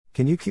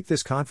Can you keep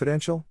this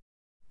confidential?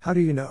 How do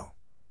you know?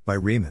 By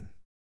Raemon.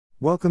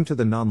 Welcome to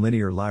the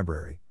Nonlinear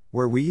Library,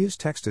 where we use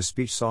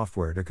text-to-speech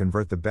software to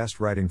convert the best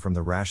writing from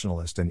the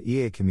Rationalist and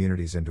EA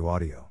communities into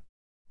audio.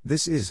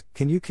 This is,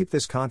 Can You Keep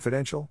This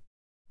Confidential?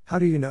 How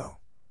do you know?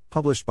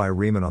 Published by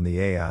Raemon on the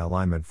AI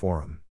Alignment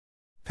Forum.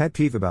 Pet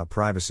peeve about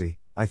privacy: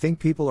 I think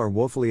people are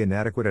woefully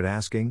inadequate at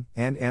asking,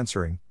 and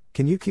answering,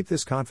 can you keep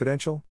this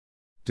confidential?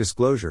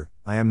 Disclosure: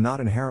 I am not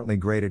inherently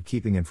great at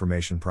keeping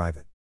information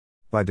private.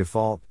 By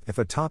default, if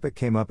a topic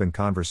came up in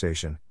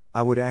conversation,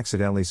 I would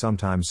accidentally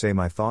sometimes say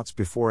my thoughts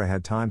before I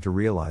had time to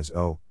realize,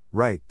 oh,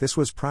 right, this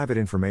was private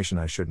information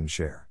I shouldn't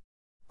share.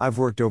 I've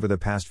worked over the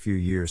past few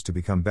years to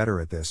become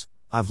better at this.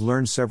 I've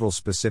learned several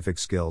specific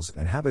skills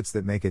and habits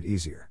that make it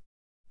easier.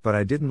 But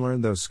I didn't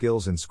learn those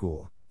skills in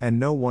school, and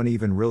no one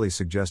even really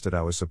suggested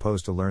I was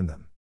supposed to learn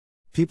them.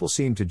 People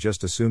seem to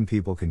just assume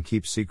people can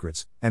keep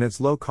secrets, and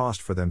it's low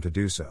cost for them to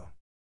do so.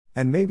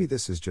 And maybe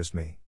this is just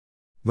me.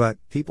 But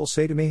people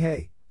say to me,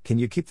 hey, can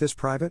you keep this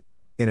private?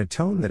 In a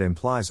tone that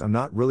implies I'm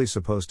not really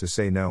supposed to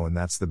say no, and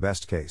that's the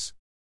best case.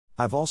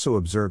 I've also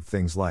observed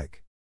things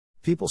like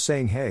people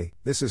saying, hey,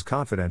 this is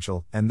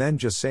confidential, and then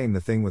just saying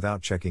the thing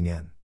without checking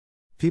in.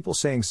 People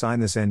saying sign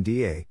this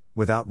NDA,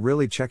 without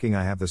really checking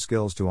I have the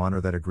skills to honor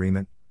that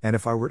agreement, and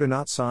if I were to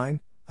not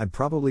sign, I'd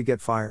probably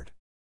get fired.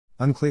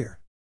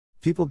 Unclear.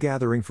 People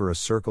gathering for a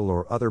circle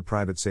or other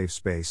private safe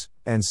space,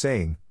 and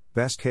saying,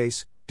 best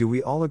case, do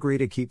we all agree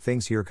to keep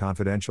things here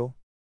confidential?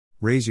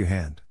 Raise your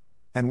hand.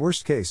 And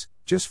worst case,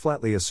 just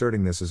flatly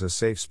asserting this is a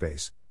safe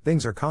space,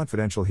 things are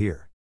confidential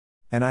here.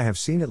 And I have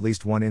seen at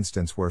least one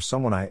instance where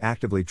someone I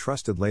actively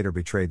trusted later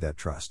betrayed that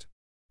trust.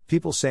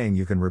 People saying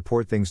you can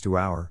report things to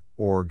our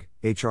org,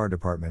 HR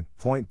department,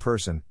 point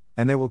person,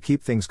 and they will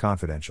keep things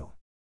confidential.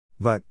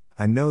 But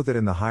I know that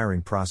in the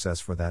hiring process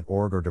for that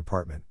org or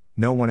department,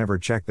 no one ever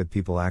checked that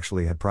people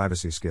actually had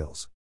privacy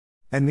skills.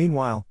 And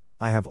meanwhile,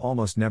 I have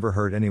almost never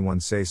heard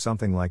anyone say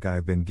something like I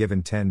have been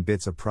given 10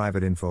 bits of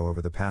private info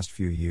over the past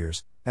few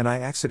years, and I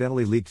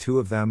accidentally leaked 2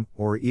 of them,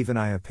 or even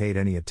I have paid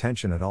any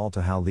attention at all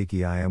to how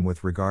leaky I am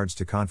with regards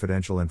to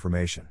confidential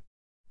information.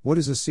 What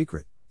is a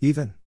secret,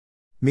 even?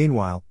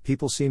 Meanwhile,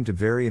 people seem to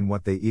vary in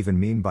what they even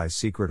mean by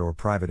secret or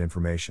private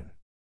information.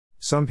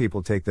 Some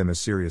people take them as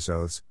serious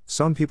oaths,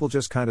 some people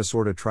just kinda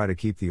sorta try to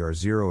keep the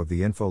R0 of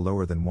the info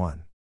lower than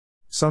 1.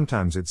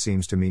 Sometimes it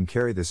seems to mean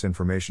carry this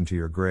information to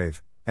your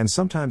grave, and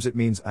sometimes it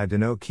means I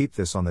dunno, keep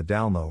this on the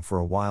down low for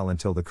a while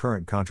until the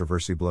current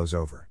controversy blows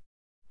over.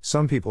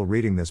 Some people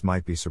reading this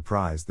might be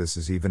surprised this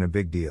is even a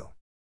big deal.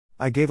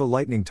 I gave a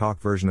lightning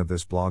talk version of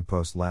this blog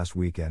post last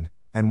weekend,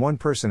 and one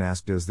person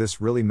asked, does this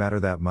really matter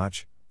that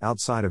much,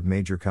 outside of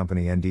major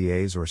company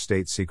NDAs or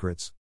state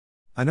secrets?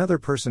 Another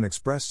person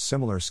expressed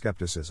similar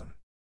skepticism.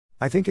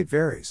 I think it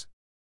varies.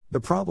 The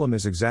problem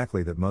is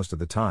exactly that most of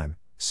the time,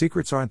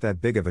 secrets aren't that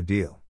big of a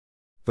deal.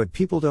 But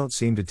people don't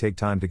seem to take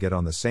time to get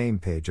on the same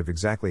page of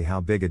exactly how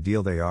big a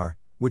deal they are,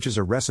 which is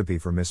a recipe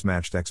for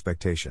mismatched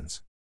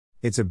expectations.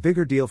 It's a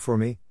bigger deal for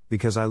me,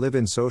 because I live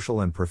in social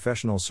and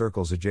professional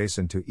circles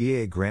adjacent to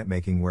EA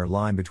Grantmaking where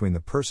line between the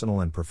personal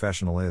and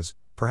professional is,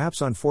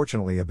 perhaps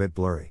unfortunately, a bit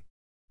blurry.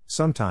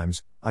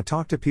 Sometimes, I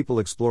talk to people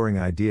exploring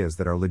ideas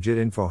that are legit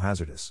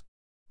infohazardous.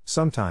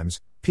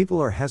 Sometimes,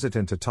 people are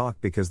hesitant to talk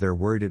because they're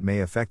worried it may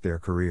affect their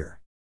career.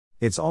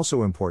 It's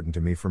also important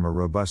to me from a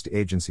robust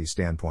agency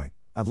standpoint.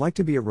 I'd like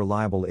to be a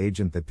reliable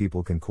agent that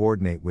people can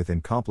coordinate with in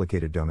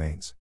complicated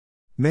domains.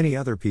 Many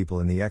other people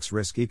in the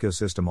X-Risk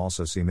ecosystem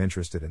also seem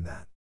interested in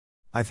that.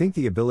 I think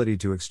the ability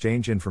to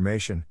exchange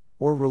information,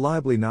 or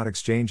reliably not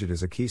exchange it,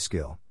 is a key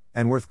skill,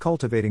 and worth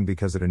cultivating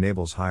because it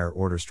enables higher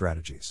order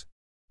strategies.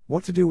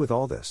 What to do with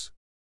all this?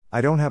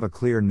 I don't have a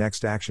clear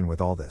next action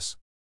with all this.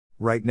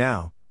 Right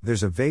now,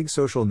 there's a vague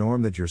social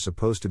norm that you're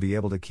supposed to be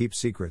able to keep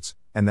secrets,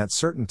 and that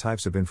certain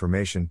types of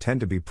information tend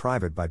to be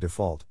private by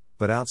default.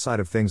 But outside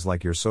of things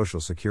like your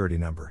social security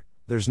number,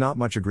 there's not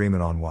much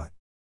agreement on what.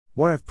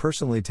 What I've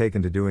personally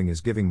taken to doing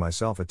is giving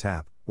myself a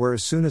tap, where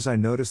as soon as I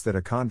notice that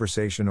a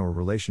conversation or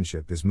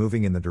relationship is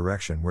moving in the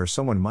direction where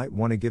someone might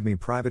want to give me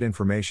private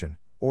information,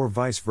 or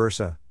vice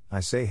versa,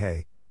 I say,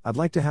 hey, I'd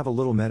like to have a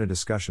little meta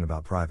discussion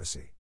about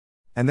privacy.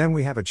 And then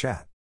we have a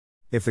chat.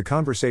 If the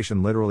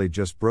conversation literally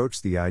just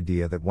broached the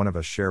idea that one of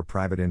us share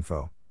private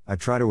info, I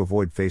try to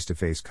avoid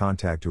face-to-face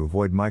contact to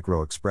avoid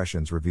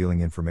micro-expressions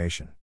revealing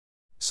information.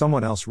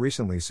 Someone else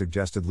recently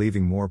suggested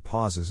leaving more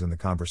pauses in the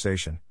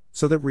conversation,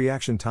 so that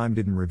reaction time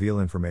didn't reveal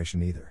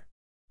information either.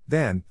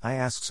 Then, I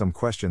ask some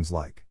questions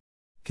like,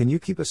 can you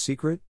keep a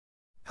secret?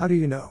 How do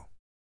you know?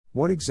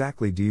 What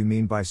exactly do you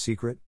mean by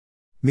secret?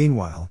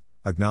 Meanwhile,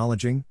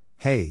 acknowledging,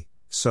 hey,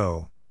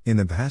 so, in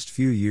the past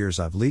few years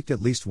I've leaked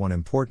at least one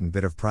important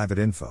bit of private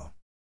info.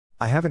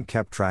 I haven't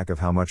kept track of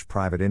how much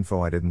private info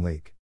I didn't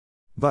leak.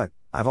 But,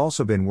 I've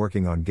also been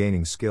working on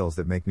gaining skills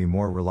that make me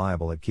more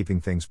reliable at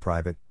keeping things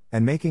private,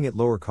 and making it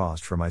lower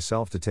cost for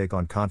myself to take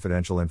on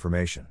confidential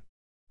information.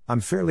 I'm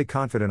fairly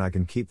confident I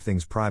can keep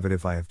things private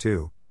if I have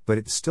to, but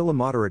it's still a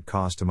moderate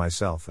cost to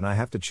myself and I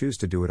have to choose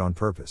to do it on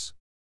purpose.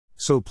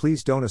 So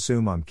please don't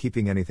assume I'm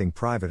keeping anything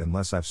private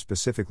unless I've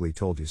specifically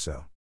told you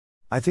so.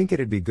 I think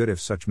it'd be good if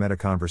such meta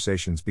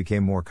conversations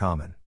became more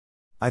common.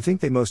 I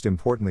think they most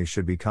importantly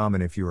should be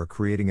common if you are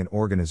creating an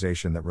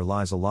organization that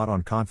relies a lot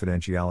on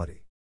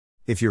confidentiality.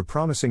 If you're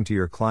promising to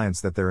your clients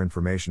that their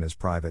information is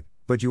private,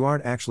 but you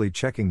aren't actually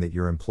checking that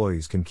your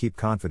employees can keep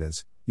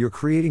confidence, you're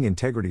creating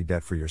integrity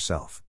debt for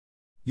yourself.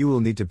 You will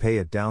need to pay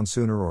it down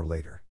sooner or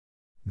later.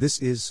 This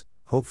is,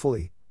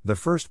 hopefully, the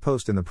first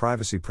post in the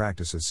privacy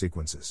practices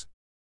sequences.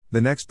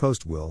 The next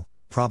post will,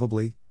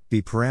 probably,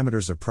 be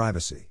parameters of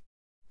privacy.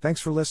 Thanks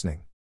for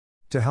listening.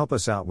 To help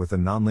us out with the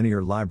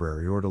Nonlinear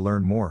Library or to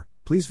learn more,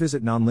 please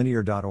visit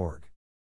nonlinear.org.